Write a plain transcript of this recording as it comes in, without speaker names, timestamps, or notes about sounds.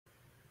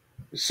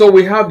So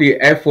we have the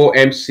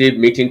FOMC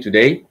meeting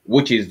today,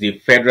 which is the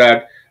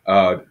Federal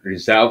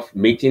Reserve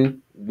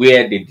meeting,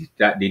 where they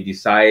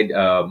decide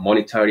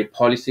monetary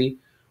policy,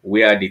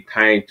 where they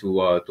kind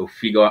to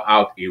figure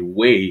out a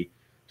way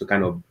to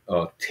kind of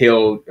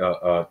tail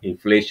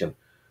inflation.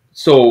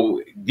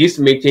 So this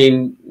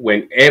meeting,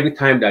 when every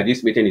time that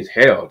this meeting is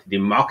held, the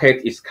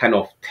market is kind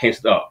of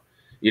tensed up,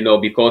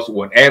 because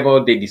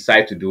whatever they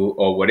decide to do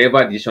or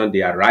whatever decision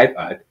they arrive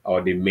at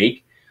or they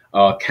make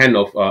kind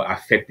of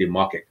affect the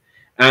market.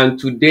 And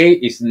today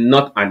is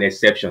not an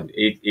exception.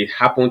 It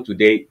happened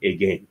today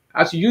again,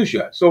 as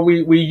usual. So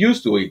we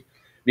used to it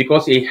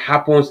because it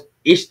happens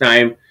each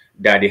time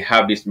that they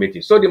have this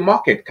meeting. So the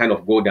market kind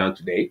of go down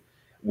today.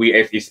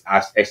 It's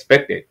as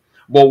expected.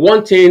 But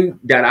one thing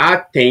that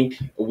I think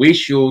we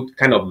should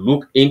kind of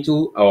look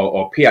into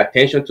or pay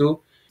attention to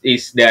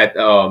is that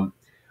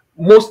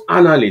most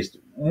analysts,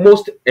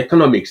 most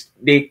economists,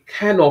 they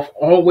kind of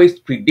always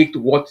predict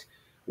what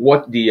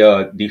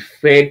the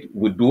Fed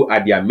would do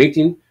at their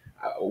meeting,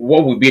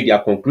 what will be their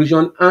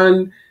conclusion,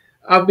 and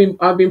I've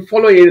been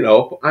following it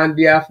up, and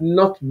they have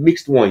not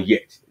mixed one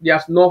yet. They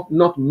have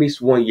not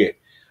missed one yet.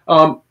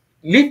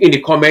 Leave in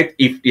the comment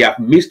if they have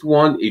missed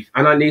one, if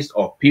analysts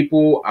or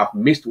people have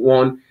missed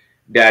one,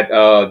 that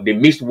they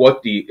missed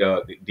what the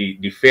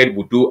Fed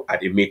would do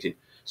at the meeting.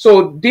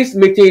 So this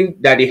meeting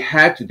that they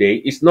had today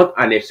is not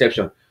an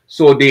exception.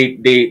 So they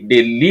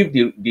leave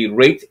the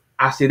rate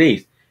as it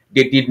is.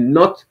 They did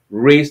not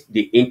raise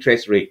the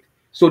interest rate.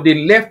 So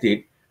they left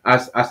it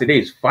as it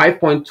is,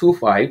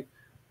 5.25%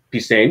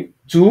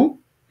 to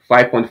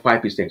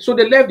 5.5%. So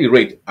they left the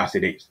rate as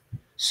it is.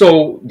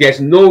 So there's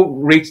no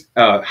rate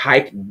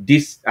hike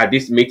at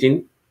this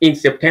meeting in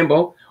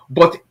September,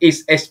 but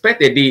it's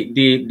expected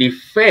the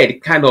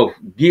Fed kind of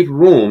give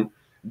room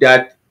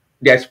that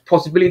there's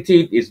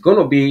possibility it's going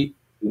to be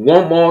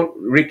one more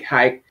rate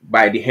hike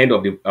by the end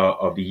of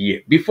the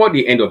year, before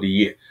the end of the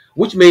year,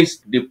 which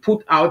means they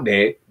put out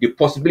there the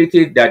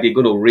possibility that they're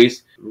going to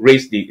raise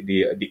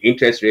the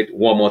interest rate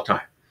one more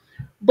time.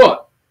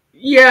 But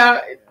yeah,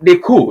 they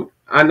could.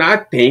 And I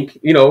think,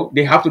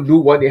 they have to do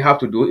what they have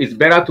to do. It's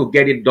better to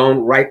get it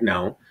done right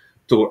now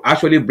to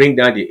actually bring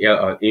down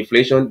the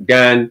inflation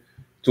than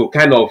to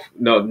kind of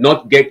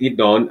not get it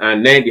done.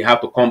 And then they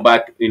have to come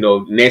back,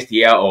 next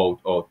year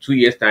or 2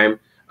 years time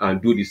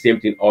and do the same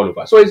thing all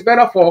over. So it's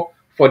better for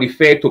the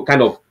Fed to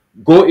kind of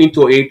go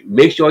into it,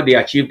 make sure they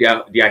achieve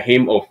their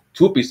aim of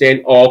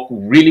 2% or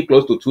really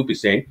close to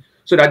 2%,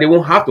 so that they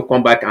won't have to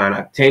come back and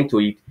attend to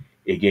it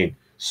again.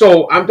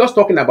 So I'm just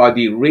talking about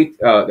the rate,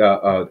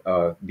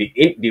 the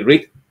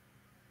rate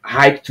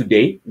hike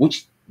today,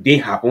 which they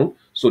happen.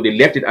 So they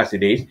left it as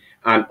it is,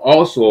 and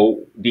also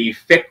the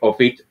effect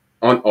of it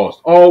on us,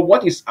 or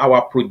what is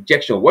our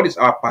projection, what is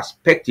our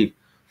perspective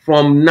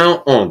from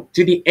now on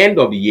to the end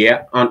of the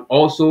year and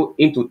also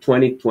into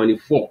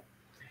 2024.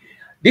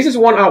 This is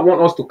one I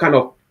want us to kind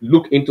of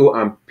look into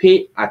and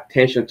pay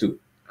attention to,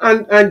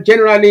 and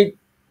generally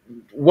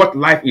what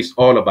life is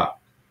all about.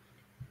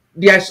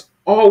 There's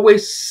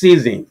always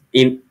season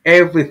in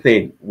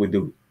everything we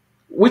do,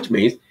 which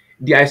means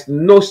there is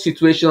no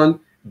situation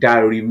that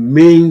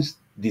remains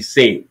the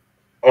same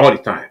all the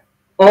time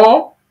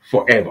or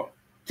forever.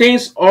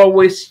 Things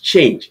always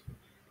change.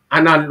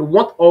 And I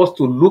want us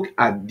to look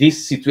at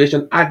this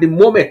situation at the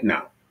moment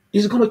now.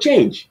 It's going to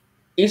change.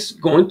 It's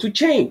going to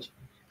change.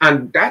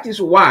 And that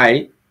is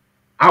why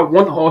I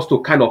want us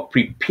to kind of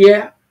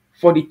prepare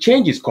for the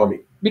changes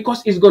coming,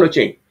 because it's going to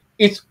change.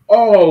 It's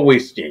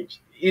always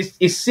change.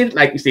 It seems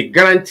like it's a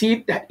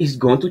guarantee that it's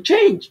going to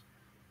change.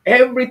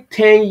 Every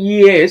 10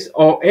 years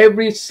or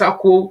every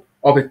cycle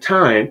of a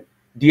time,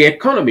 the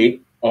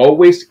economy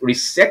always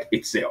resets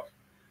itself.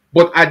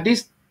 But at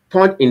this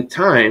point in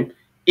time,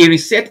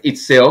 it's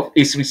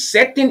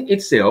resetting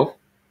itself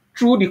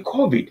through the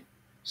COVID.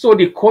 So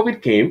the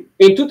COVID came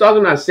in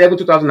 2007,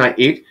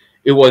 2008.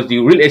 It was the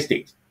real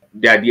estate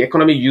that the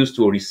economy used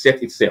to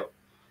reset itself.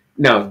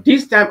 Now,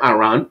 this time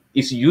around,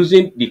 it's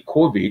using the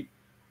COVID.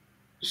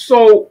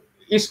 So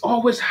it's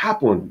always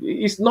happened.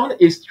 It's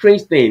not a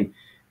strange thing.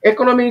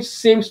 Economy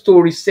seems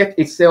to reset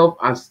itself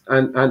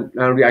and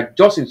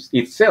readjust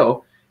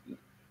itself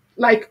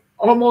like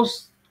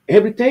almost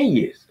every 10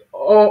 years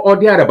or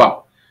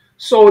thereabout.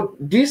 So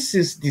this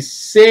is the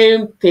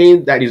same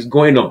thing that is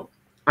going on.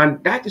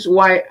 And that is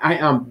why I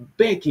am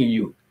begging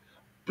you,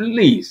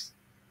 please,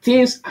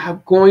 things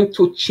are going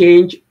to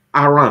change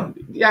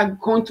around. They are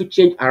going to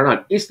change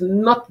around. It's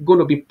not going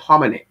to be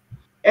permanent.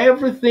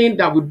 Everything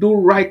that we do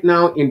right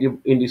now in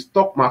the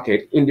stock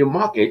market, in the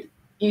market,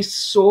 is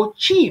so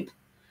cheap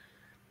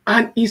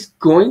and it's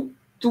going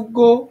to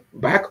go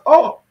back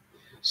up.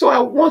 So I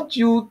want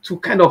you to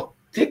kind of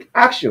take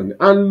action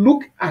and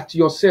look at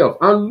yourself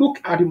and look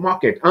at the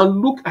market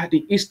and look at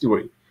the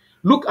history.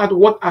 Look at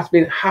what has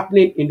been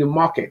happening in the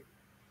market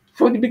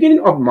from the beginning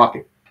of the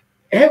market.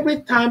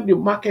 Every time the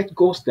market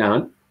goes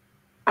down,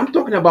 I'm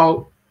talking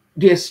about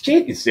the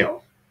exchange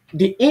itself,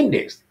 the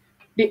index,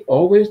 they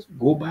always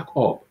go back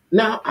up.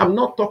 Now, I'm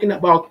not talking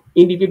about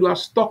individual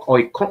stock or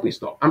a company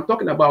stock. I'm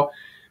talking about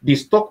the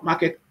stock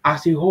market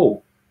as a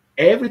whole.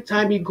 Every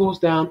time it goes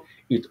down,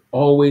 it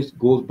always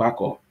goes back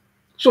up.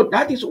 So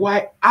that is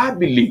why I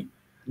believe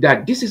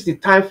that this is the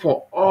time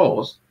for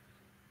us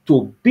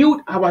to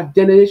build our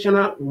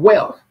generational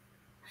wealth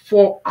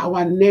for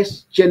our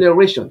next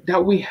generation,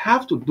 that we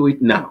have to do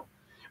it now.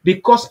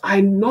 Because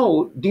I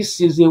know this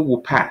season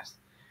will pass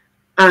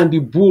and the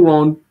bull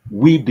run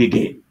will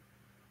begin.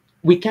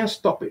 We can't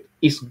stop it.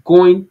 It's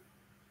going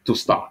to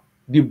start.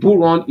 The bull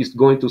run is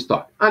going to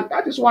start. And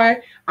that is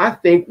why I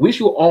think we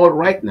should all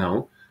right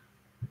now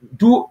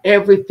do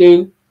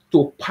everything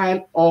to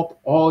pile up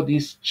all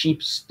these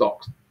cheap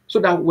stocks so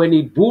that when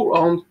the bull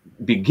run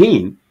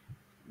begin,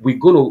 we're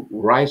going to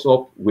rise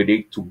up with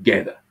it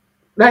together.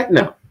 Right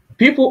now,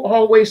 people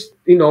always,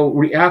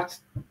 react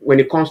when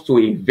it comes to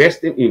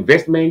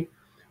investment,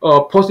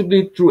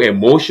 possibly through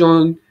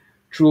emotion,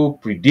 through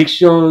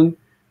prediction,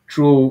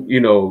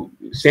 through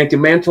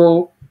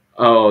sentimental,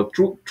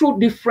 through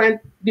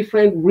different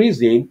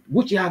reasons,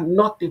 which are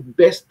not the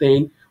best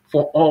thing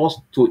for us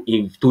to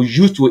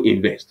use to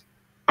invest.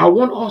 I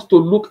want us to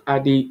look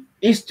at the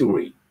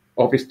history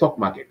of the stock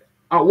market.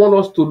 I want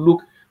us to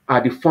look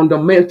at the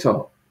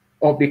fundamental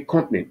of the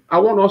company. I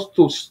want us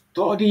to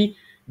study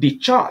the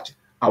chart.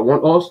 I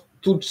want us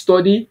to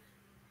study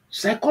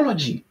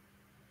psychology.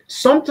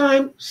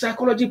 Sometimes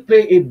psychology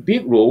play a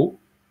big role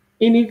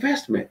in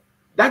investment.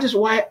 That is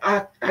why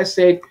I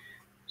said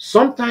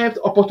sometimes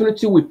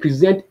opportunity will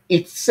present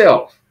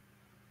itself.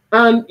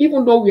 And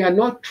even though we are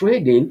not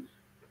trading,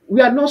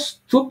 we are not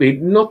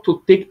stupid not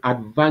to take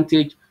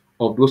advantage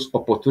of those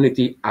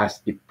opportunities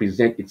as it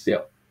presents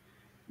itself.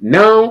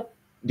 Now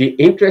the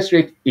interest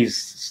rate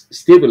is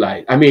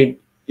stabilized. I mean,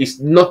 it's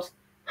not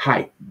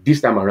high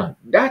this time around.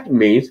 That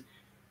means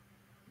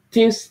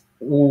things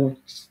will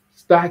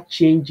start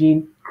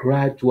changing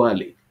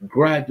gradually.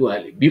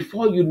 Gradually.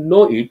 Before you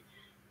know it,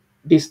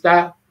 they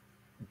start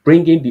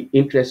bringing the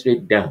interest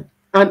rate down.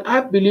 And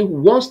I believe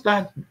once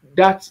that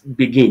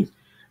begins,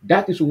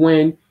 that is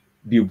when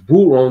the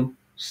bull run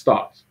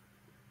starts.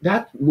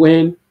 That's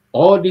when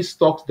all these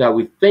stocks that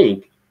we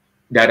think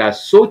that are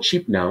so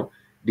cheap now,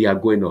 they are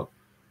going up.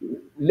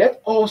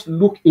 Let us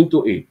look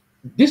into it.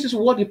 This is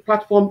what the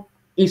platform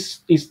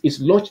is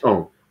launched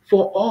on,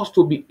 for us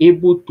to be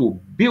able to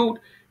build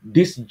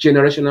this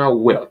generational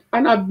wealth.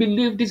 And I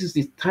believe this is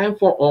the time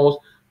for us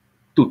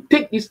to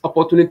take this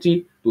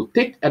opportunity, to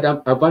take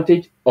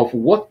advantage of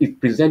what is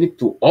presented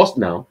to us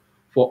now,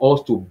 for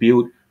us to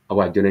build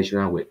our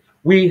generational wealth.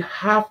 We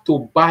have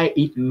to buy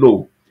it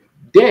low,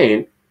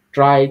 then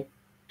try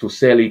to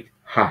sell it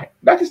high.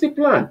 That is the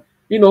plan.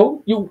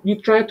 You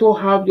try to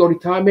have your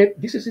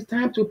retirement. This is the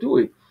time to do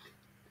it.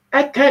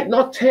 I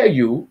cannot tell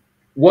you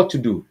what to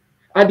do.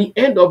 At the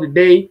end of the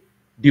day,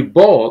 the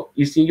ball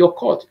is in your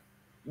court.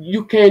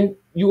 You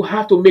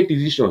have to make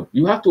decision.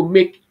 You have to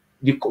make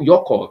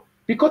your call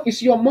because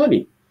it's your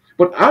money.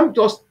 But I'm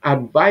just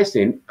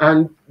advising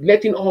and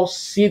letting us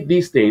see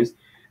these things,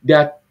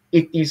 that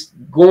it is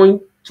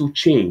going to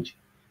change.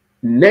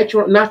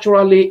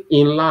 Naturally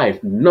in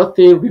life,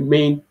 nothing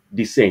remains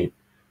the same.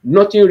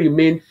 Nothing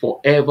remains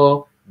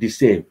forever the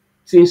same.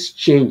 Things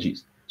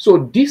changes.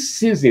 So this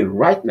season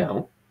right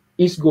now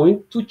is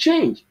going to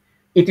change.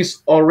 It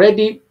is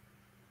already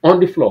on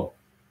the floor,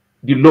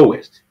 the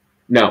lowest.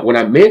 Now, when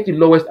I make the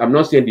lowest, I'm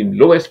not saying the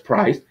lowest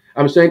price.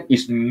 I'm saying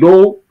it's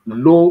low,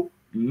 low,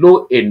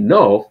 low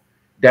enough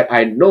that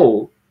I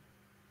know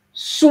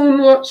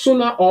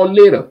sooner or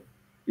later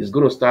it's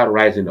going to start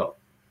rising up.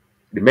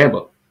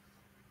 Remember,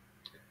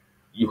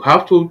 you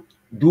have to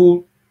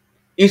do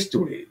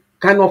history,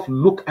 kind of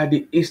look at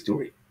the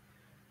history,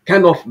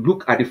 kind of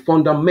look at the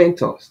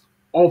fundamentals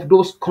of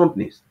those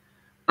companies,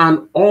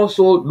 and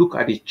also look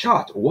at the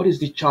chart. What is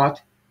the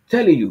chart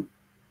telling you?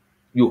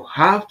 You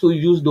have to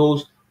use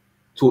those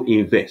to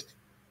invest.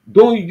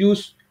 Don't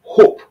use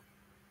hope.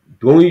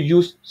 Don't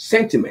use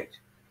sentiment.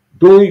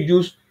 Don't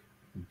use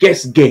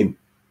guess game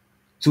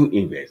to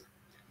invest.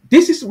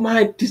 This is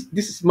my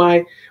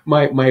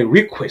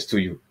request to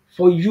you,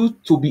 for you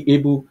to be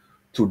able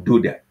to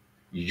do that.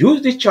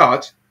 Use the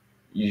chart,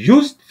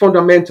 use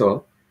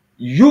fundamental,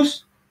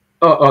 use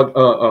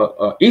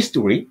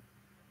history,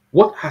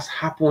 what has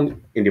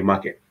happened in the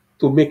market,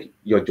 to make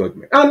your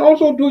judgment, and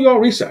also do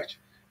your research.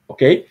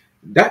 Okay,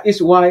 that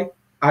is why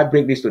I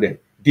bring this today.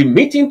 The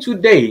meeting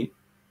today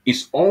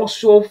is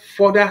also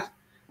further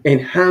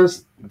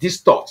enhance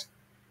this thought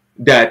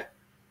that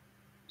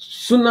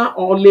sooner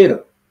or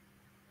later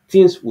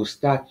things will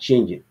start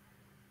changing.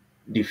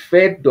 The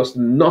Fed does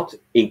not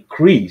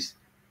increase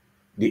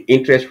the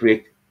interest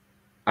rate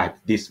at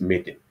this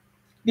meeting.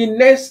 The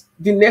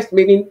next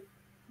meeting,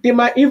 they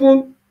might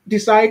even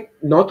decide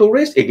not to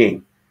raise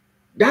again.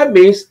 That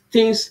means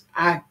things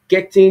are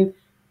getting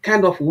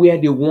kind of where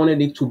they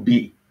wanted it to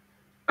be.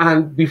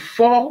 And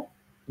before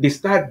they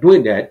start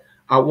doing that,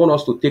 I want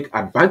us to take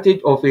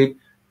advantage of it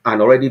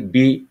and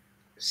already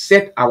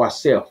set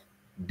ourselves,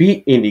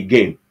 be in the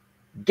game.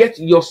 Get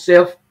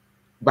yourself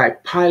by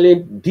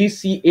piling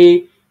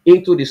DCA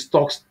into the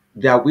stocks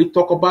that we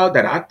talk about,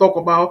 that I talk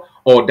about,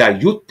 or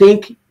that you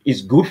think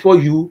is good for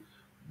you.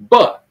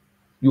 But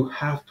you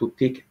have to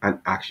take an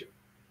action.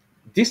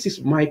 This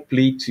is my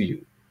plea to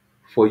you,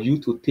 for you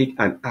to take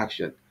an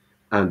action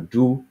and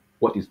do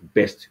what is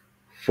best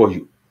for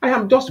you. I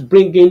am just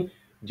bringing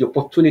the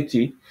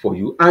opportunity for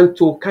you and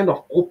to kind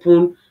of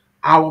open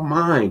our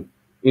mind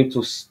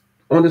into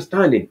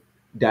understanding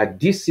that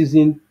this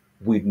season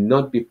will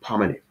not be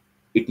permanent.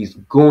 It is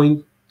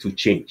going to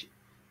change.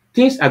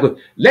 Things are good.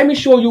 Let me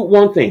show you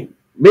one thing.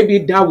 Maybe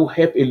that will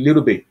help a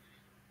little bit.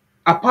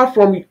 Apart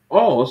from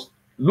us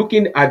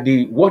looking at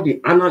the what the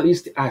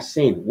analysts are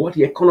saying, what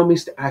the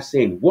economists are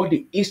saying, what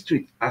the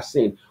history are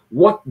saying,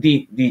 what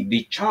the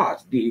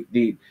charts,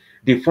 the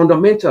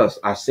fundamentals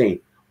are saying,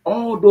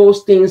 all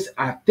those things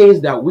are things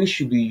that we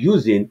should be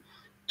using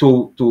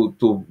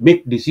to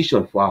make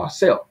decisions for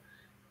ourselves.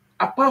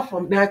 Apart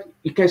from that,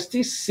 you can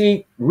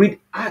still read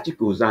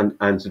articles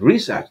and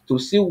research to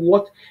see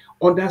what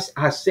others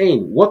are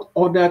saying, what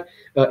other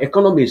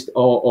economists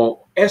or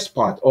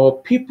experts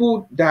or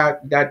people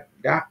that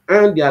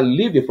earn their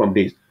living from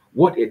this,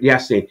 what they are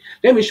saying.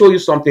 Let me show you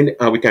something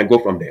and we can go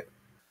from there.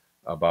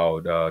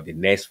 About the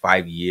next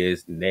 5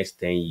 years, next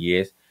 10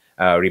 years.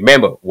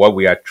 Remember, what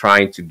we are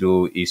trying to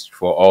do is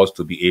for us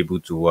to be able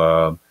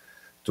to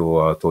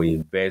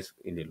invest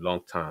in the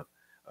long term,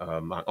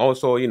 and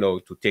also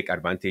to take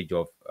advantage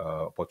of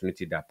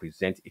opportunity that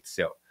presents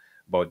itself.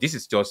 But this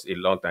is just a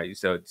long time.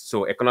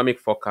 So economic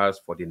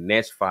forecast for the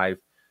next 5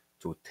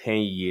 to 10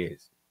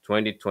 years,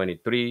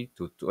 2023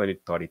 to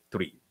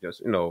 2033.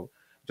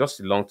 Just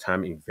a long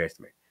term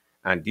investment.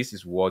 And this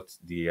is what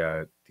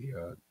the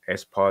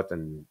expert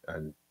and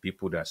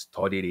people that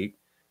studied it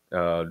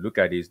look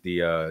at is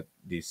the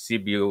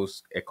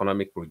CBO's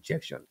economic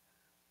projection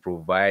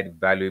provide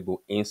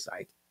valuable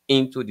insight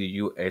into the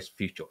U.S.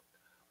 future.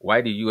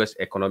 While the U.S.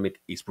 economy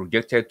is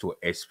projected to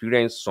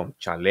experience some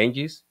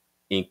challenges,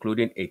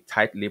 including a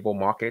tight labor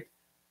market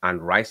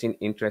and rising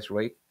interest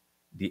rate,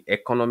 the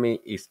economy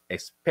is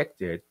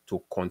expected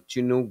to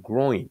continue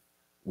growing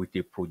with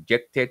a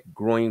projected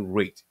growing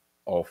rate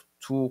of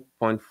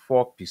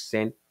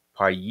 2.4%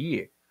 per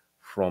year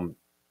from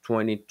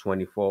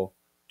 2024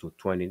 to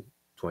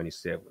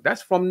 2027.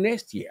 That's from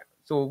next year.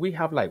 So we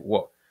have like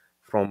what?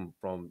 From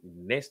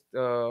next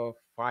 5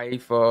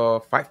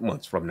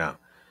 months from now.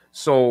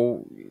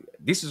 So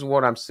this is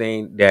what I'm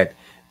saying, that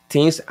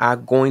things are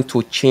going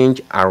to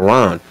change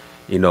around.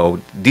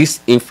 This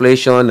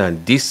inflation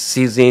and this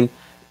season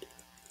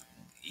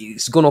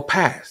is going to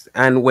pass,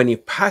 and when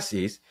it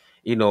passes,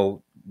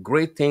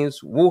 great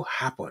things will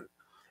happen,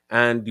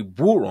 and the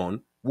bull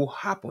run will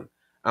happen.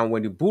 And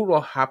when the bull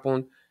run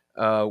happen,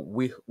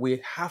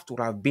 we have to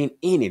have been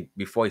in it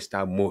before it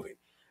start moving,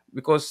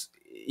 because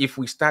if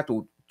we start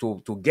to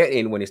get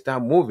in when it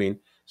start moving,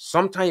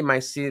 sometimes it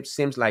might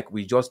seems like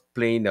we just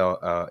playing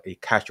a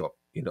catch up.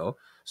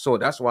 So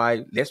that's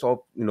why let's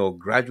all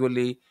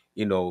gradually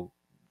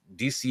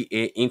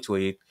DCA into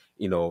it,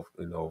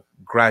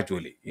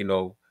 gradually,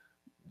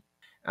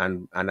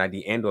 and at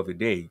the end of the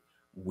day,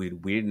 we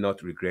will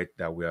not regret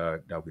that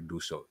we do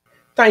so.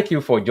 Thank you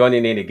for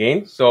joining in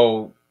again.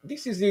 So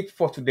this is it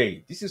for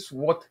today. This is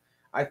what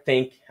I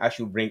think I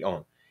should bring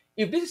on.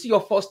 If this is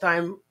your first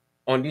time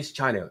on this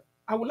channel,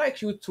 I would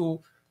like you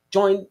to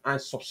join and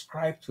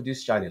subscribe to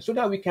this channel so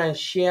that we can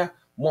share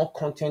more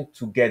content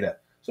together,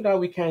 so that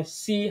we can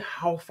see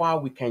how far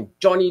we can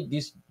journey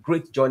this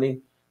great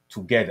journey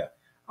together.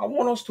 I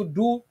want us to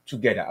do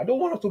together. I don't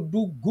want us to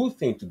do good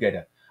things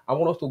together. I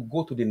want us to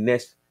go to the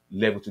next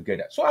level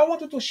together. So I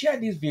want you to share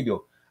this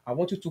video. I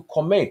want you to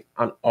comment,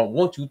 and I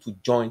want you to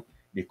join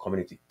the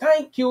community.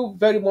 Thank you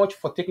very much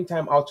for taking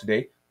time out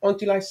today.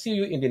 Until I see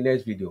you in the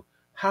next video,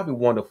 have a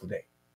wonderful day.